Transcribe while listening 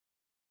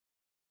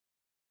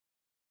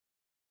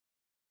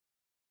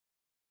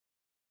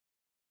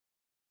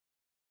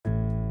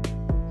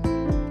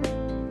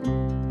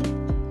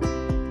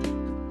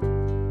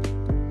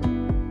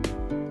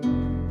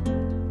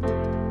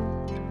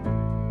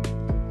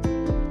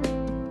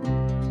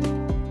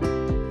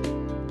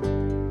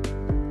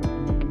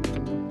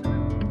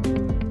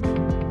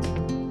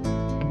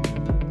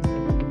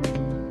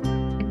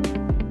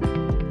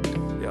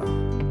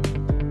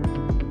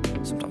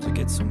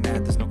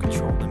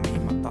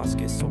feels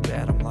get so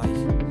bad, I'm like,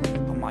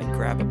 I might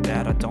grab a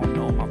bat, I don't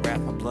know, my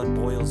wrath, my blood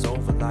boils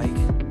over like,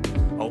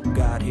 oh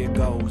God, here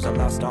goes. I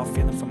lost all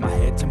feeling from my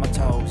head to my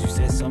toes. You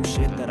said some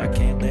shit that I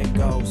can't let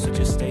go, so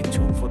just stay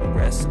tuned for the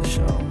rest of the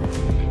show.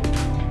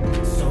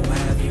 So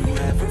have you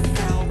ever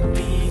felt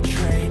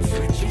betrayed?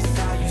 Switches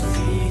how you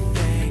see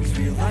things,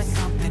 realize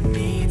something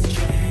needs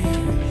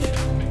change.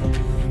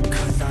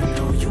 Cause I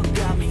know you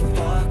got me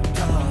fucked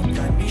up,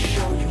 let me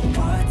show you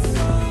what's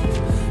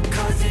up.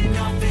 Cause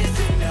enough is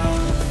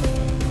enough.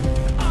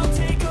 I'll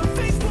take a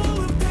face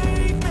full of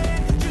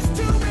pavement just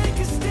to make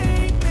a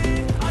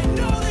statement. I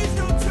know there's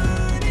no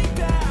turning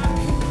back.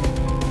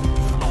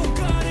 Oh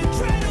God,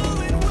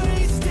 adrenaline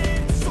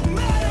wasted, so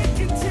mad I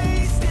can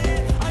taste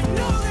it. I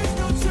know there's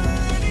no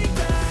turning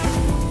back.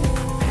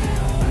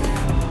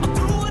 I'll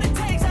do what it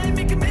takes, I ain't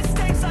making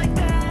mistakes like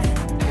that.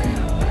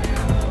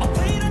 I'll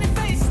play it on your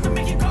face to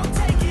make you go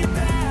take it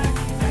back.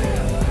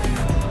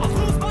 I'll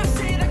lose my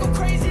shit, I go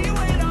crazy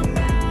when I'm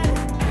mad.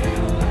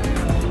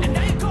 And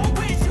now you go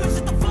wish you would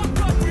shut the fuck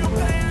up real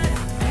bad.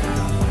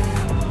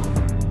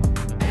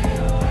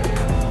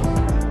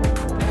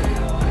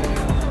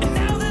 And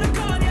now that I'm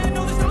gone, yeah, I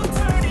know there's no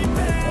turning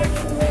back.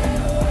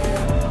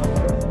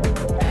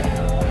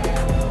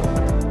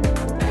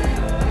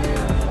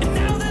 And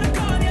now that I'm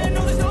gone, yeah, I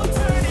know there's no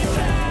turning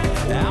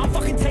back. I'll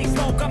fucking take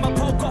smoke, I'ma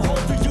poke a hole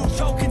through you,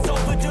 choking's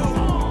overdue.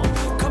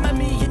 Come at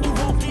me and you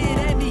won't get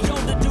any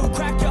older, dude.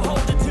 Crack your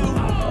holder too.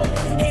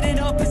 Heating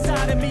up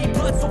inside of me,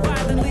 blood so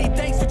violently.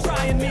 Thanks for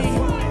trying me.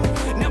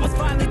 Now it's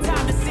finally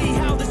time to see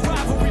how this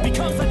rivalry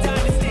becomes a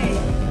dynasty.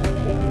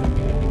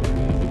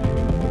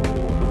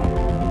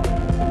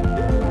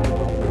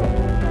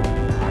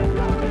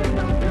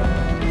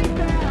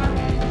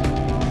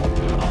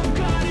 Oh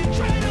God,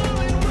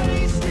 adrenaline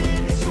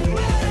wasted, so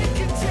mad I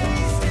can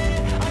taste it.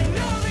 I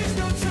know there's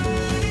no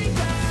turning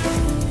back.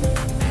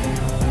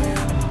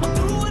 I'll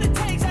do what it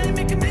takes, I ain't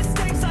making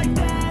mistakes like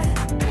that.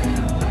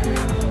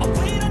 I'll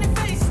play it on your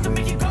face to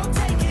make you go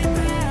take it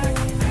back.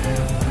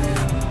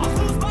 I'll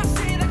lose my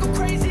shit, I go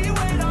crazy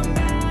when I'm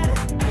mad.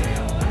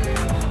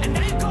 And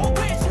now you go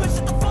wish you would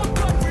shut the fuck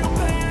up real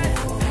bad.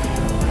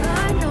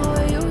 I know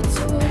you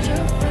told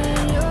your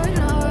friend you're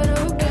not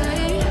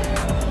okay.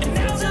 And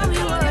now that Tell I'm me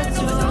gone, yeah, I what's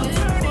know there's no wrong,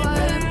 turning why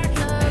back. you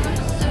never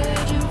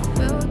said you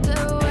felt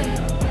that way.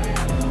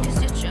 Cause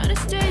you're trying to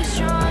stay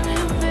strong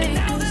and fake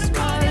now a that I'm smile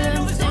gone, yeah, I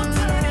know and there's no take my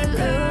turning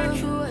back.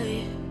 love away.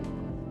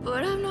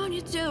 But I've known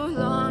you too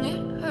long,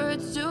 it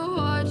hurts to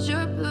watch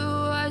your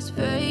blue eyes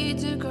fade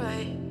to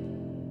gray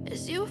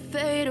as you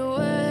fade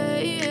away.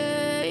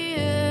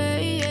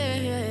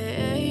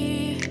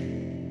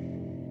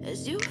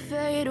 As you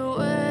fade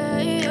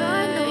away,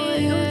 I know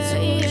you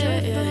told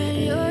your friend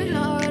you're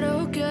not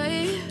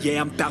okay.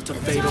 Yeah, I'm about to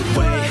fade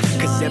away.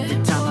 Cause every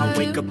time I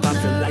wake up I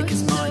feel like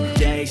it's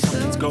Monday.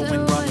 Something's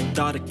going wrong with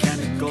all the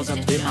chemicals up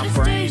in my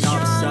brain. All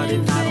of a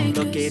sudden I don't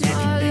look at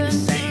anything the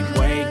same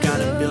way.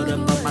 Gotta build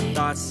up of my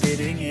thoughts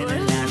sitting in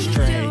an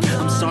ashtray.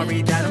 I'm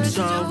sorry that I'm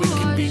so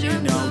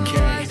inconvenient,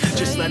 okay.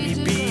 Just let me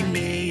be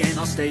me and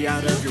I'll stay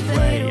out of your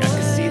way. I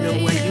can see the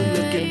way you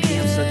look at me,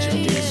 I'm such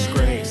a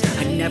disgrace.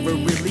 I never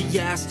really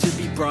asked to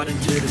be brought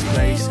into this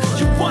place.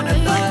 You wanna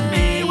love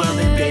me? Well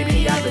then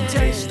baby I have a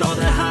taste. All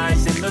the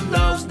highs and the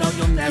lows, no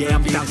you'll never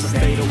be the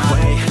same.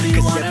 Away.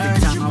 Cause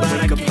every time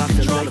I wake up I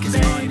feel like it's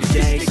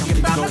Monday.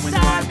 Something's going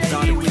wrong,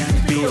 thought it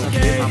can't be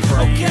okay.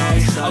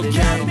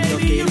 Okay,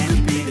 maybe you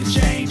could be the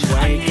change.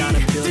 I gotta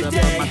build up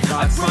on my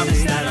thoughts. I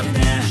promise that I'm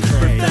not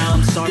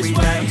I'm sorry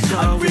that I'm so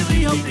I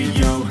really hope that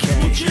you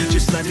okay.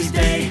 Just let me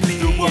stay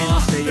through all,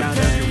 stay out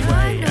of your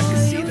way. I can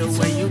see the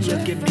way you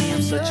look at me,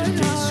 I'm such a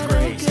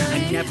disgrace.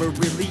 I never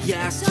really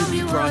asked to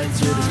be brought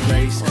into this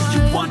place.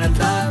 You wanna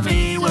love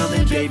me? Well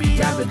then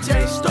baby I have a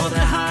taste. All the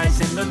highs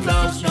and the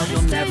lows, no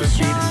you'll never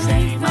be the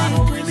same. I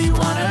don't really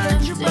wanna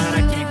hurt you but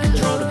I can't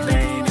control the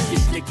pain. If you're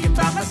sticking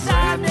by my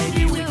side,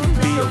 maybe we can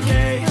be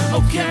okay.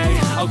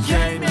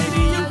 Okay,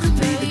 maybe you could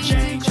be the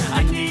change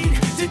I need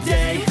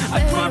today. I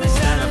promise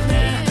that I've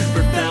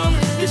never felt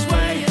this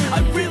way. I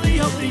really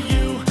hope that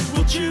you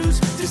will choose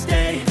to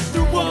stay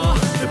through all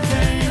the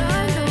pain.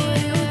 I know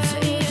you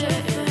told your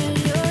friend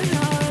you're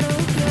not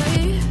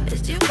okay.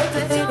 As you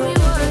tell me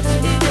what's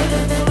wrong,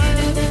 why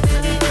you never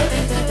said you felt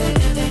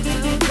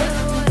that way.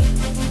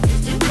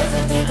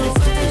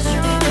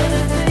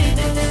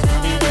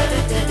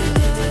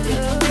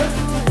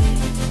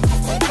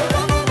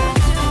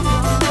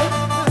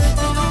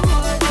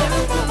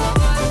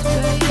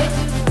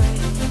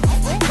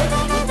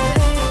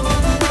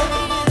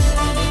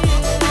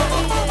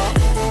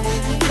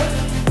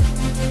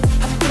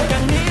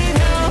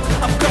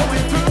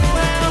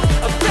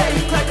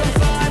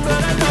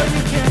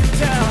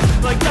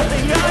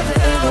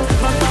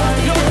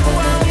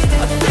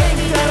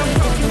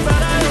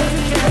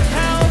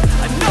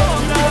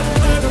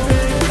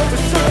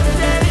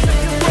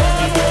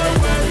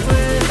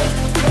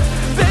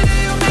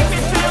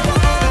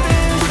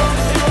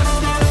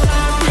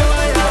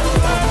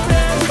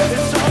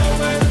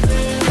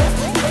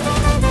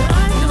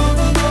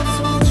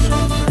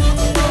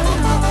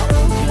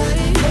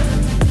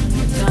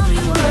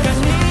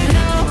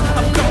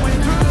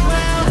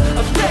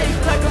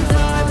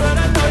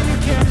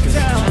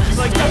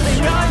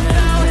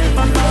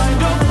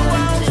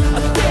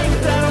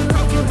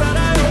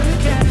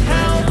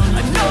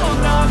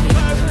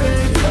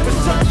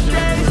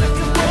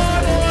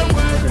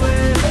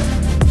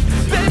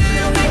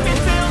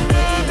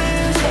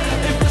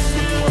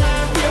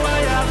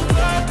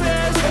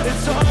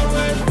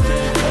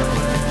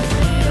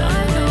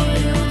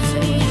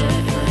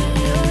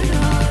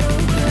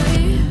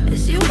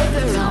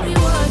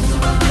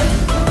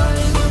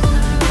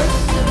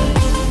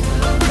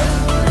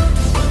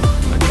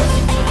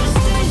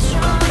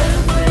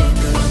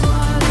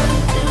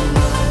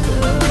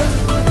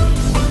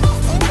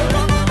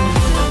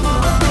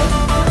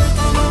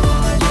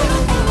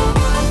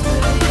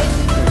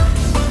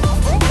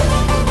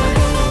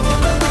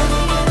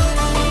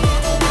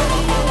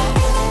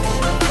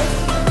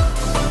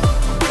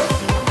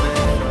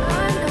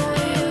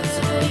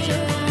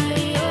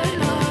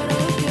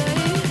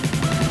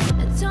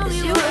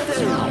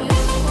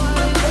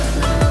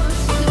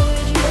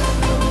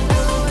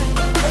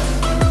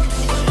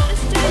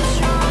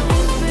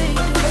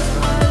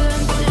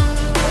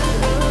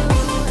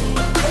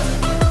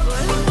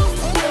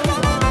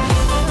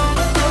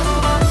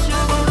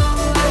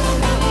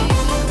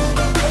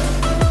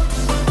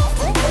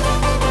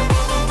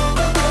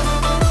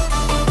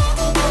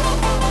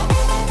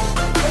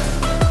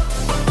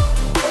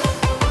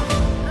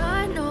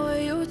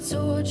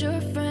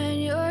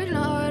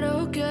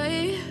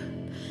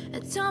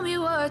 tell me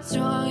what's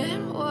wrong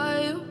and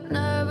why you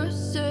never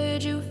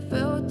said you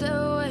felt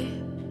that way.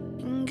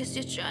 And guess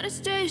you're trying to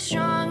stay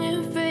strong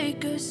and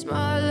fake a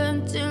smile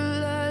until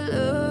I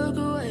look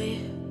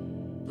away.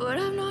 But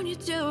I've known you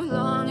too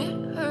long,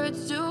 it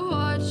hurts to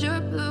watch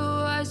your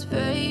blue eyes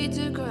fade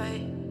to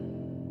gray.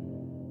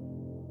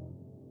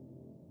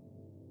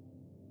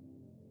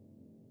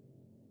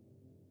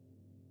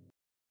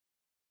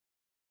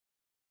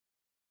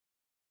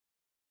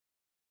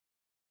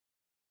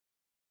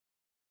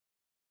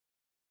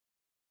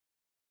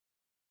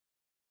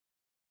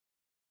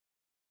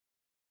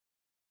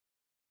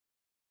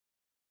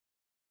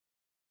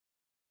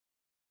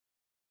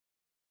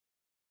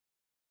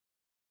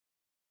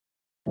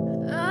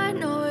 I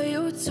know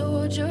you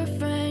told your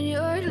friend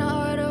you're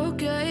not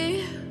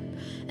okay.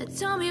 And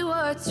tell me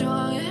what's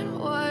wrong and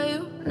why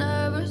you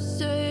never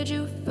said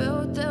you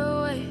felt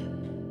that way.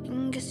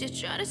 And guess you're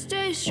trying to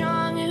stay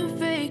strong and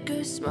fake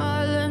a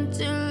smile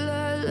until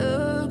I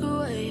look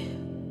away.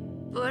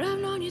 But I've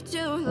known you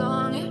too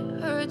long,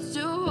 it hurts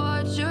to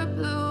watch your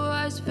blue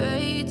eyes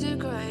fade to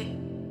gray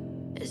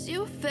as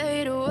you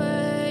fade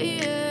away.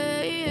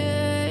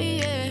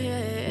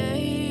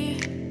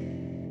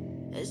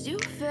 As you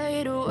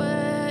fade away.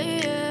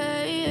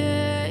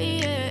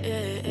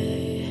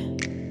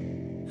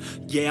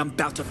 Yeah, I'm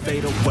about to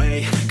fade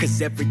away,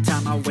 cause every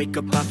time I wake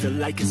up I feel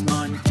like it's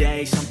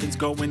Monday. Something's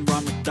going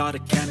wrong with all the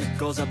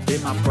chemicals up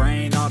in my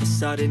brain. All of a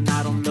sudden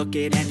I don't look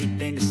at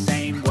anything the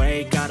same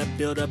way. Got a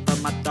buildup of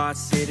my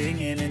thoughts sitting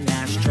in an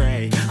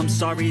ashtray. I'm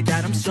sorry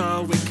that I'm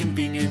so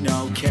inconvenient,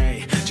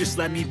 okay. Just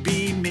let me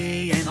be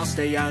me and I'll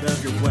stay out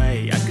of your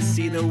way. I can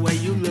see the way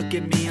you look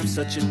at me, I'm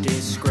such a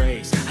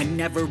disgrace. I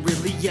never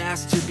really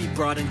asked to be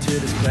brought into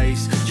this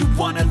place. You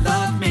wanna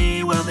love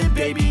me? Well then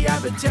baby I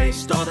have a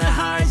taste. All the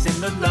highs and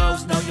the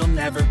lows, no you'll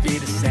never be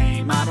the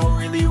same. I don't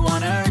really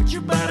wanna hurt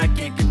you but I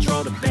can't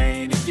control the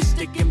pain. If you're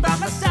sticking by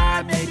my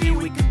side maybe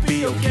we could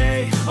be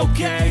okay.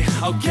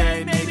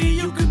 Okay, maybe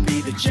you could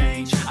be the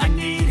change I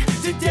need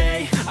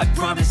today. I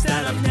promise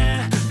that I've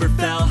never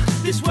felt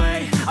this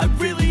way. I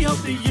really hope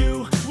that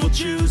you will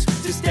choose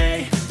to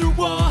stay through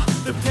all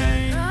the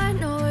pain. I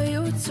know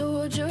you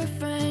told your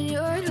friend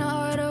you're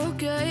not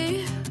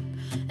okay.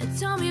 And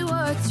tell me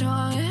what's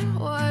wrong and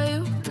why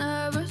you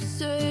never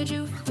said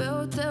you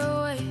felt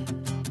that way.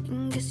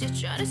 And guess you're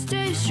trying to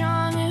stay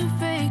strong and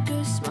fake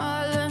a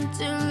smile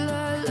until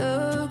I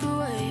look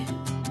away.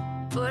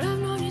 But I've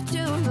known you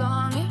too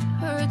long, it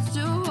hurts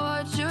to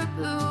watch your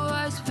blue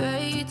eyes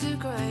fade to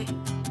gray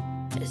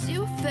as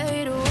you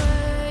fade away.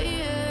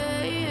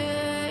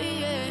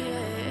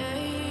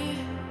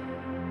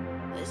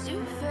 As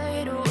you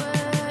fade away.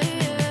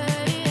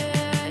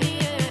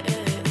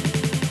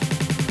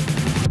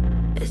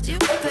 As you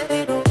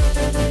fade away.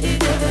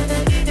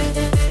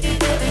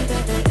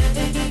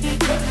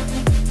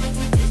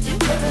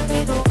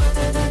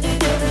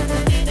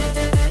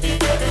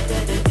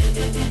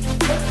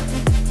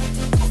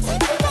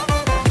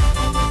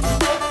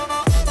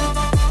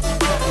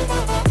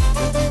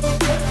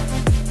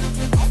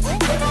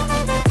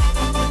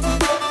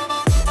 As you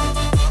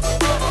fade away.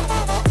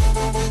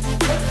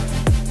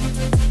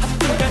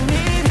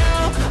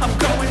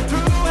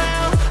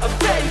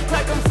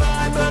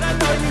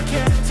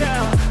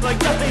 Like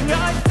nothing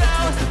I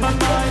felt, my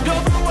mind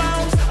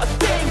overwhelms. I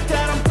think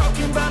that I'm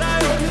broken, but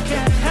I hope you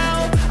can't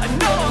help. I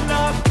know I'm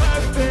not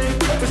perfect,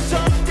 but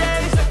some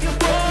days I feel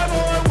far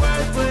more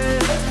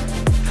worthless.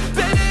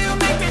 Baby, you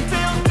make me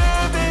feel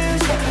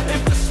nervous.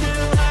 If I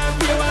still have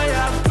you, I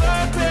have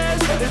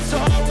purpose. It's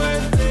all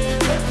worth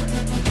it.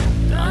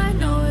 I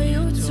know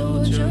you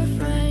told your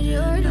friend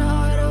you're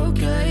not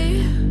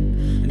okay.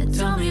 And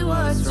tell me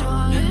what's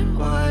wrong and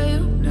why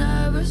you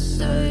never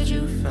said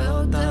you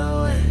felt that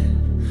way.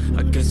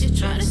 I guess you're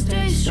trying to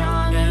stay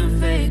strong and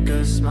fake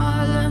a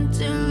smile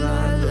until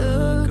I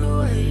look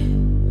away.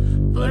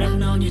 But I've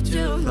known you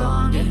too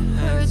long, it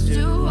hurts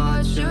to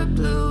watch your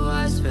blue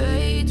eyes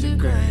fade to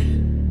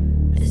gray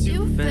as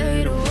you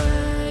fade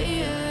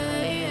away.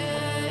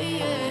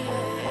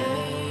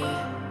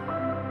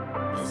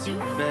 As you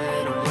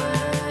fade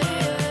away.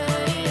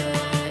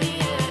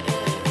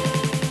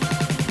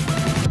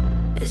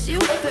 As you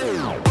fade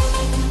away.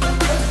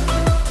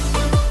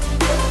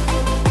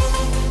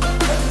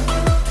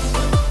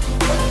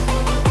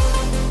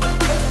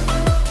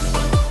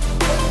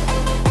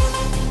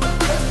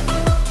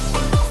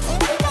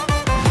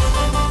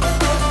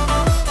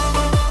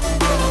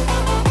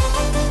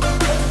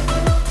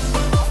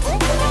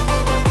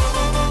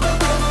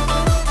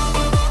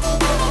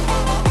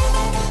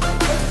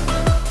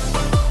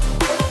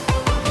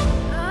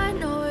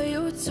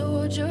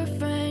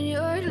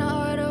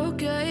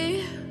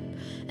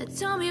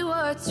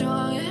 What's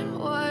wrong and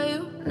why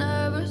you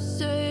never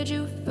said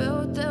you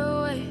felt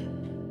that way.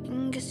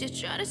 And guess you're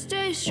trying to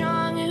stay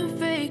strong and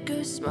fake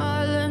a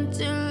smile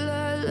until I